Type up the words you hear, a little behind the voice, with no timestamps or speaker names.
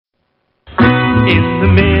In the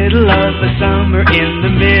middle of a summer, in the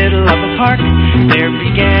middle of a park, there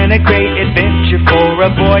began a great adventure for a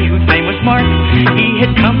boy whose name was Mark. He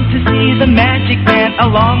had come to see the magic man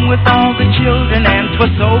along with all the children, and 'twas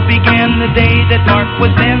so began the day that Mark was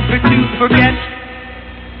never to forget.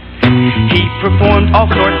 He performed all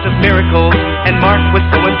sorts of miracles, and Mark was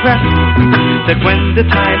so impressed that when the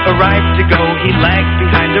time arrived to go, he lagged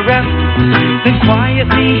behind the rest. Then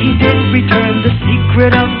quietly he did return the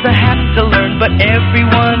secret of the hat to learn, but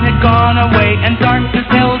everyone had gone away and darkness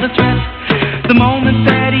held its rest. The moment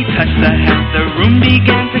that he touched the hat, the room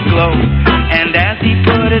began to glow, and as he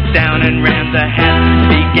put it down and ran, the hat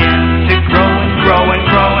began to grow and grow and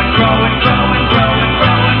grow and grow and grow and grow and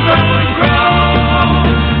grow and grow and grow.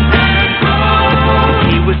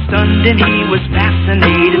 He was stunned and he was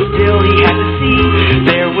fascinated, still he had to see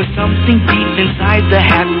there was something deep inside the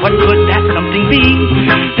hat. What could that something be?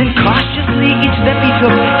 Then cautiously each step he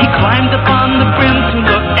took, he climbed upon the brim to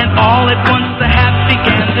look, and all at once the hat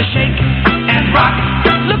began to shake and rock.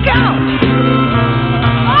 Look out!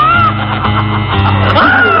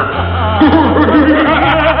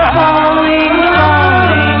 Falling,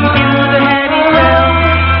 falling, into the hat he fell,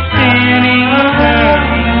 spinning,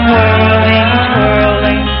 turning, whirling,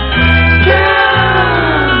 twirling, down,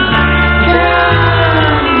 down.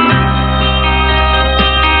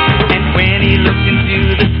 And when he looked into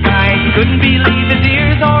the sky, he couldn't believe his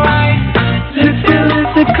ears or eyes. Lidsville is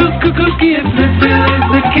the cookiest, Lidsville is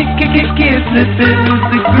the kickiest, Lidsville is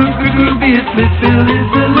the grooviest, Lidsville is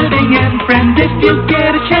the living and friend. If you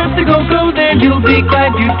get a chance to go there, you'll be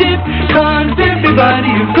glad you did, 'cause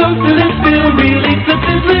everybody who goes to Lidsville really flips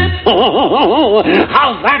his lid.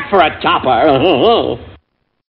 How's that for a topper?